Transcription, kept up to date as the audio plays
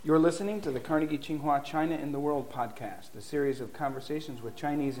You're listening to the Carnegie Tsinghua China in the World podcast, a series of conversations with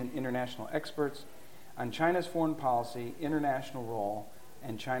Chinese and international experts on China's foreign policy, international role,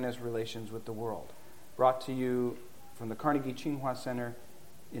 and China's relations with the world. Brought to you from the Carnegie Tsinghua Center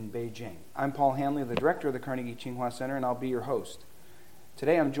in Beijing. I'm Paul Hanley, the director of the Carnegie Tsinghua Center, and I'll be your host.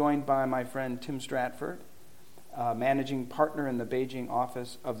 Today I'm joined by my friend Tim Stratford, managing partner in the Beijing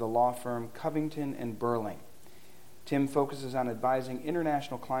office of the law firm Covington & Burling. Tim focuses on advising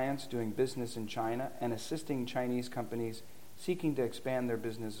international clients doing business in China and assisting Chinese companies seeking to expand their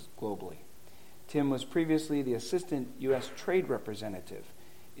business globally. Tim was previously the assistant U.S. trade representative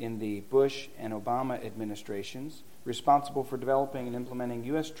in the Bush and Obama administrations, responsible for developing and implementing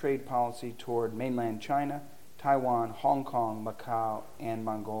U.S. trade policy toward mainland China, Taiwan, Hong Kong, Macau, and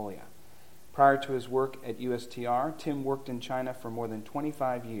Mongolia. Prior to his work at USTR, Tim worked in China for more than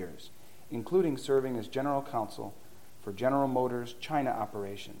 25 years, including serving as general counsel for General Motors China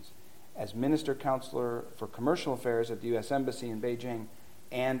operations, as Minister Counselor for Commercial Affairs at the U.S. Embassy in Beijing,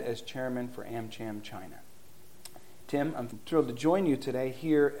 and as Chairman for AmCham China. Tim, I'm thrilled to join you today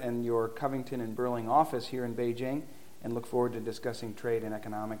here in your Covington & Burling office here in Beijing, and look forward to discussing trade and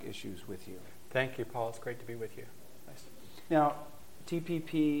economic issues with you. Thank you, Paul. It's great to be with you. Nice. Now,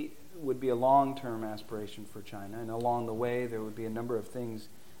 TPP would be a long-term aspiration for China, and along the way there would be a number of things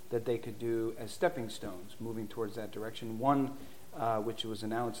that they could do as stepping stones moving towards that direction. One, which was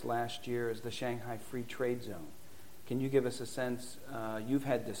announced last year, is the Shanghai Free Trade Zone. Can you give us a sense, you've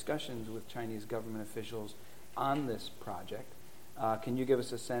had discussions with Chinese government officials on this project. Can you give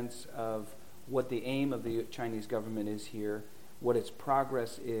us a sense of what the aim of the Chinese government is here, what its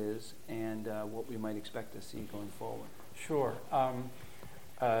progress is, and what we might expect to see going forward? Sure.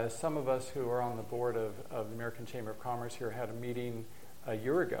 Some of us who are on the board of the American Chamber of Commerce here had a meeting a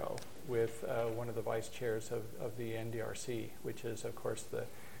year ago with one of the vice chairs of the NDRC, which is, of course,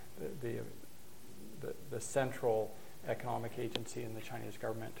 the central economic agency in the Chinese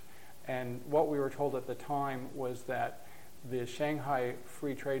government. And what we were told at the time was that the Shanghai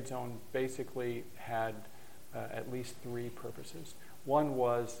Free Trade Zone basically had at least three purposes. One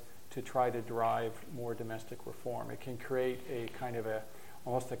was to try to drive more domestic reform. It can create a kind of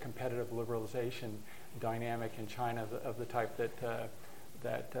almost a competitive liberalization dynamic in China of the type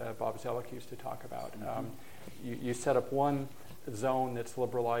that Bob Zoellick used to talk about. Mm-hmm. You set up one zone that's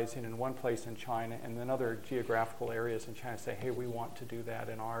liberalizing in one place in China, and then other geographical areas in China say, hey, we want to do that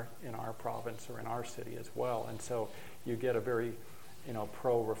in our province or in our city as well. And so you get a very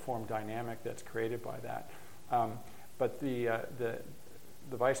pro-reform dynamic that's created by that. But the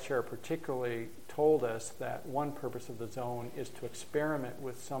vice chair particularly told us that one purpose of the zone is to experiment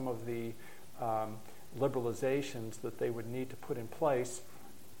with some of the liberalizations that they would need to put in place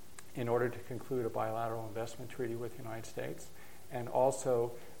in order to conclude a bilateral investment treaty with the United States, and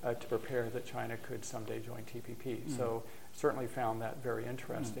also to prepare that China could someday join TPP. Mm-hmm. So certainly found that very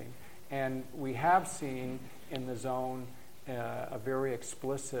interesting. Mm-hmm. And we have seen in the zone a very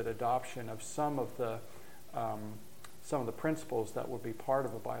explicit adoption of some of the principles that would be part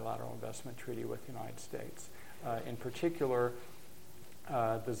of a bilateral investment treaty with the United States. In particular,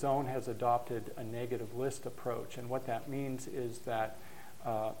 the zone has adopted a negative list approach, and what that means is that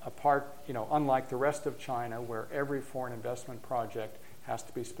unlike the rest of China, where every foreign investment project has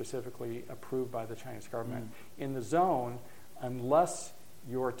to be specifically approved by the Chinese government, in the zone, unless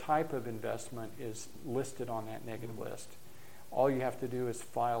your type of investment is listed on that negative list, all you have to do is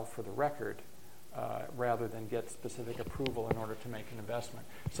file for the record rather than get specific approval in order to make an investment.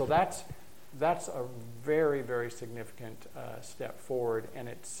 So that's a very, very significant step forward, and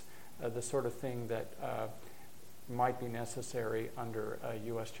it's the sort of thing that might be necessary under a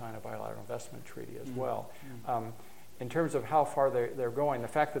U.S.-China bilateral investment treaty as well. In terms of how far they're going, the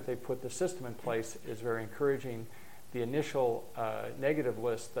fact that they put the system in place is very encouraging. The initial negative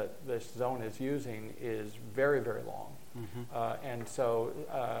list that this zone is using is very, very long. Mm-hmm. And so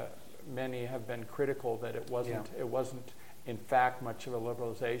many have been critical that it wasn't in fact much of a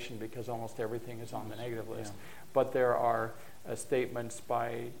liberalization because almost everything is on the negative list. Yeah. But there are statements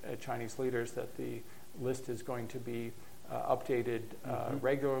by Chinese leaders that the list is going to be updated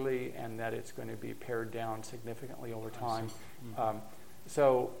regularly, and that it's going to be pared down significantly over time. Mm-hmm.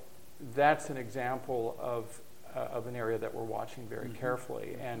 So that's an example of an area that we're watching very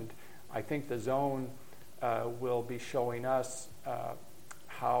carefully. And I think the zone will be showing us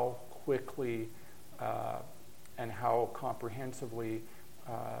how quickly and how comprehensively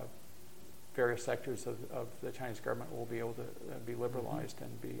various sectors of the Chinese government will be able to be liberalized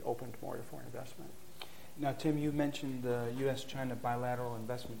and be open to more to foreign investment. Now, Tim, you mentioned the U.S.-China bilateral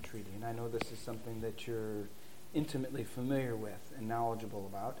investment treaty, and I know this is something that you're intimately familiar with and knowledgeable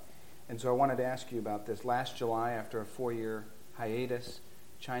about. And so I wanted to ask you about this. Last July, after a 4-year hiatus,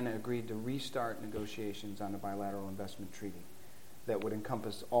 China agreed to restart negotiations on a bilateral investment treaty that would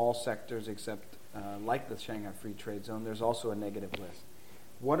encompass all sectors except, like the Shanghai Free Trade Zone, there's also a negative list.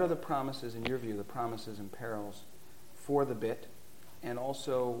 What are the promises, in your view, the promises and perils for the BIT? And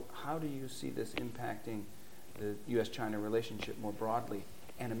also, how do you see this impacting the U.S.-China relationship more broadly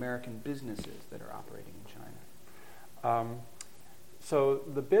and American businesses that are operating in China? So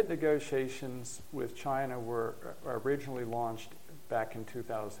the BIT negotiations with China were originally launched back in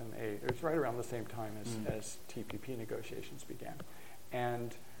 2008. It was right around the same time as TPP negotiations began.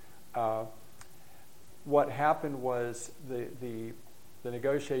 And what happened was the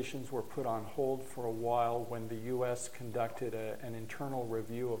negotiations were put on hold for a while when the U.S. conducted an internal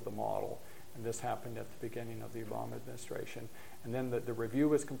review of the model. And this happened at the beginning of the Obama administration. And then the review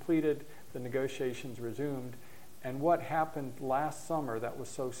was completed, the negotiations resumed. And what happened last summer that was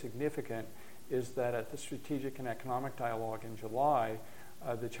so significant is that at the Strategic and Economic Dialogue in July,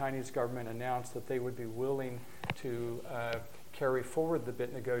 the Chinese government announced that they would be willing to carry forward the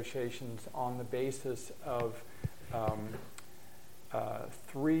BIT negotiations on the basis of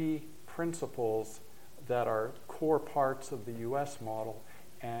 3 principles that are core parts of the U.S. model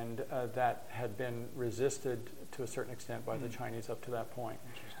and that had been resisted to a certain extent by the Chinese up to that point.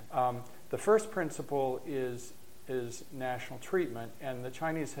 The first principle is national treatment, and the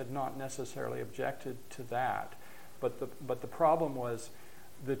Chinese had not necessarily objected to that. But the problem was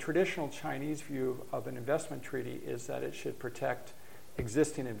the traditional Chinese view of an investment treaty is that it should protect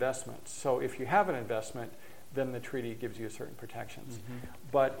existing investments. So if you have an investment, then the treaty gives you certain protections.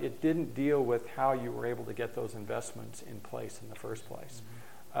 But it didn't deal with how you were able to get those investments in place in the first place.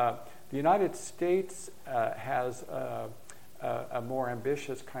 The United States has a more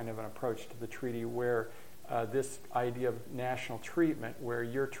ambitious kind of an approach to the treaty where this idea of national treatment, where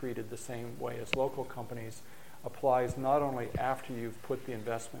you're treated the same way as local companies, applies not only after you've put the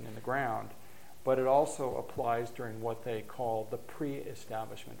investment in the ground, but it also applies during what they call the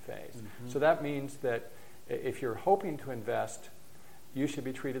pre-establishment phase. So that means that if you're hoping to invest, you should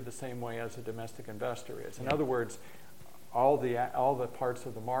be treated the same way as a domestic investor is. In other words, all the parts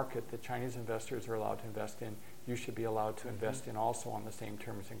of the market that Chinese investors are allowed to invest in, you should be allowed to invest in also on the same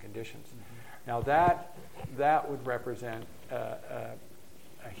terms and conditions. Now that would represent a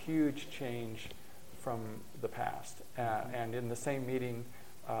huge change from the past. And in the same meeting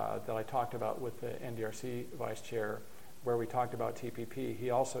that I talked about with the NDRC vice chair, where we talked about TPP, he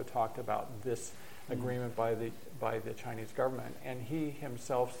also talked about this agreement by the Chinese government. And he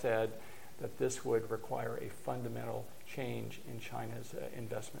himself said that this would require a fundamental change in China's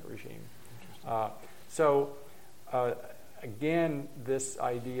investment regime. Again, this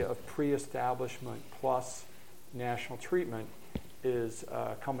idea of pre-establishment plus national treatment is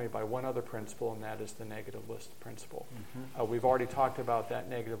accompanied by one other principle, and that is the negative list principle. We've already talked about that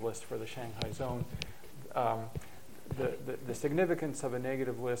negative list for the Shanghai Zone. The significance of a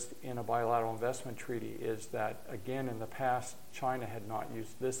negative list in a bilateral investment treaty is that, again, in the past, China had not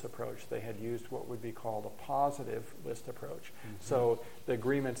used this approach. They had used what would be called a positive list approach. So the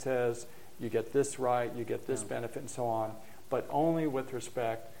agreement says you get this right, you get this benefit, and so on, but only with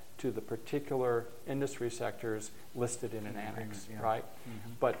respect to the particular industry sectors listed in an annex, right?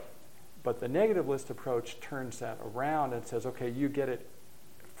 But the negative list approach turns that around and says, okay, you get it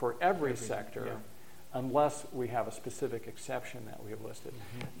for every sector, unless we have a specific exception that we have listed.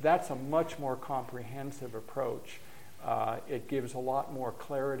 That's a much more comprehensive approach. It gives a lot more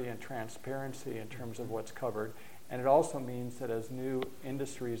clarity and transparency in terms of what's covered. And it also means that as new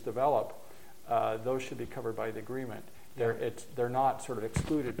industries develop, those should be covered by the agreement. They're not sort of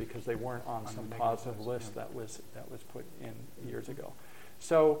excluded because they weren't on some positive list that was put in years ago.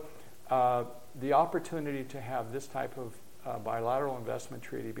 So the opportunity to have this type of bilateral investment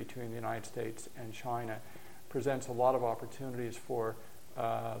treaty between the United States and China presents a lot of opportunities for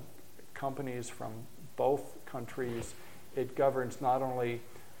companies from both countries. It governs not only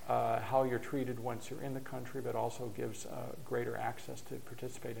how you're treated once you're in the country, but also gives greater access to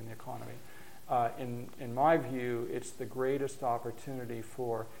participate in the economy. In my view, it's the greatest opportunity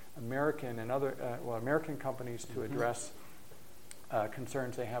for American and other American companies to address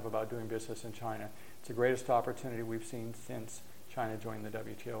concerns they have about doing business in China. It's the greatest opportunity we've seen since China joined the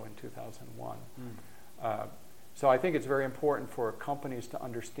WTO in 2001. So I think it's very important for companies to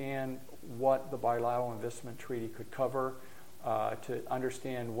understand what the bilateral investment treaty could cover, to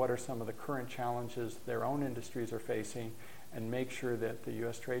understand what are some of the current challenges their own industries are facing, and make sure that the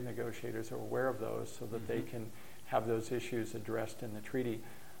U.S. trade negotiators are aware of those so that they can have those issues addressed in the treaty.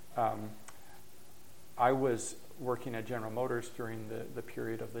 I was working at General Motors during the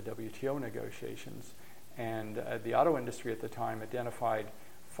period of the WTO negotiations, and the auto industry at the time identified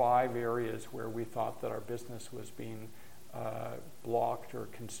 5 areas where we thought that our business was being blocked or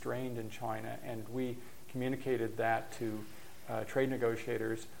constrained in China, and we communicated that to trade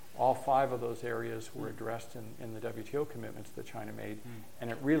negotiators. All 5 of those areas were addressed in the WTO commitments that China made, and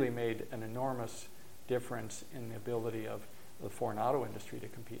it really made an enormous difference in the ability of the foreign auto industry to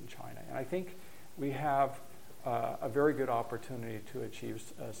compete in China. And I think we have a very good opportunity to achieve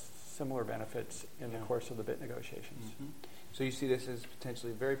similar benefits in the course of the BIT negotiations. Mm-hmm. So you see this as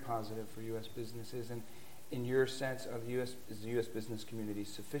potentially very positive for U.S. businesses, and in your sense, is the U.S. business community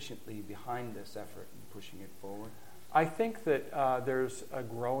sufficiently behind this effort and pushing it forward? I think that there's a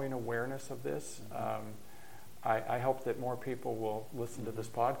growing awareness of this. I hope that more people will listen to this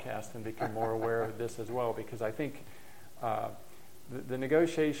podcast and become more aware of this as well, because I think the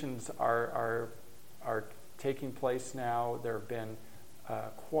negotiations are taking place now. There have been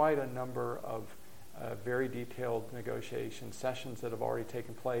quite a number of very detailed negotiation sessions that have already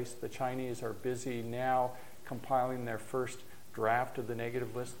taken place. The Chinese are busy now compiling their first draft of the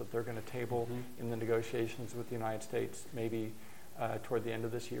negative list that they're going to table in the negotiations with the United States, maybe toward the end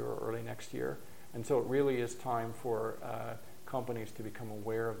of this year or early next year. And so it really is time for companies to become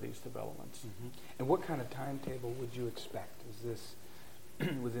aware of these developments. And what kind of timetable would you expect? Is this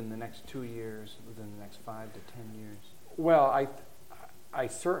within the next 2 years, within the next 5 to 10 years? Well, I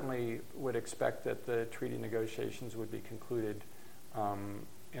certainly would expect that the treaty negotiations would be concluded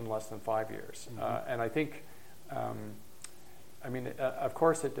in less than 5 years. And I think, of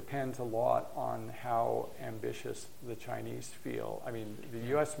course, it depends a lot on how ambitious the Chinese feel. I mean, the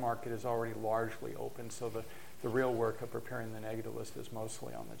U.S. market is already largely open, so the real work of preparing the negative list is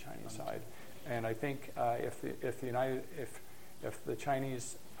mostly on the Chinese side. And I think if the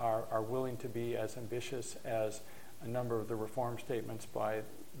Chinese are willing to be as ambitious as a number of the reform statements by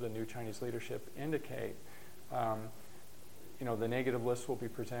the new Chinese leadership indicate, the negative list will be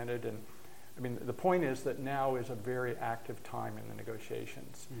presented. And I mean, the point is that now is a very active time in the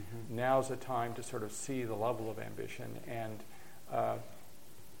negotiations. Now's a time to sort of see the level of ambition, and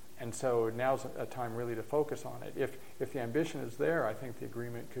so now's a time really to focus on it. If the ambition is there, I think the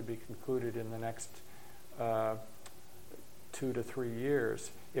agreement could be concluded in the next 2 to 3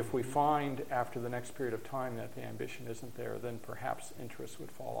 years. If we find after the next period of time that the ambition isn't there, then perhaps interest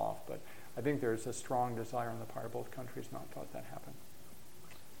would fall off. But I think there's a strong desire on the part of both countries not to let that happen.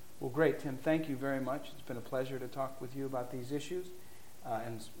 Well, great, Tim. Thank you very much. It's been a pleasure to talk with you about these issues.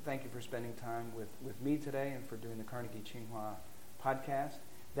 And thank you for spending time with me today and for doing the Carnegie Tsinghua podcast.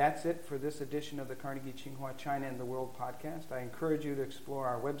 That's it for this edition of the Carnegie Tsinghua China and the World podcast. I encourage you to explore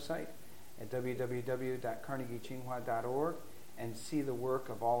our website at www.carnegietsinghua.org and see the work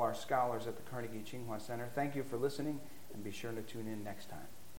of all our scholars at the Carnegie Tsinghua Center. Thank you for listening, and be sure to tune in next time.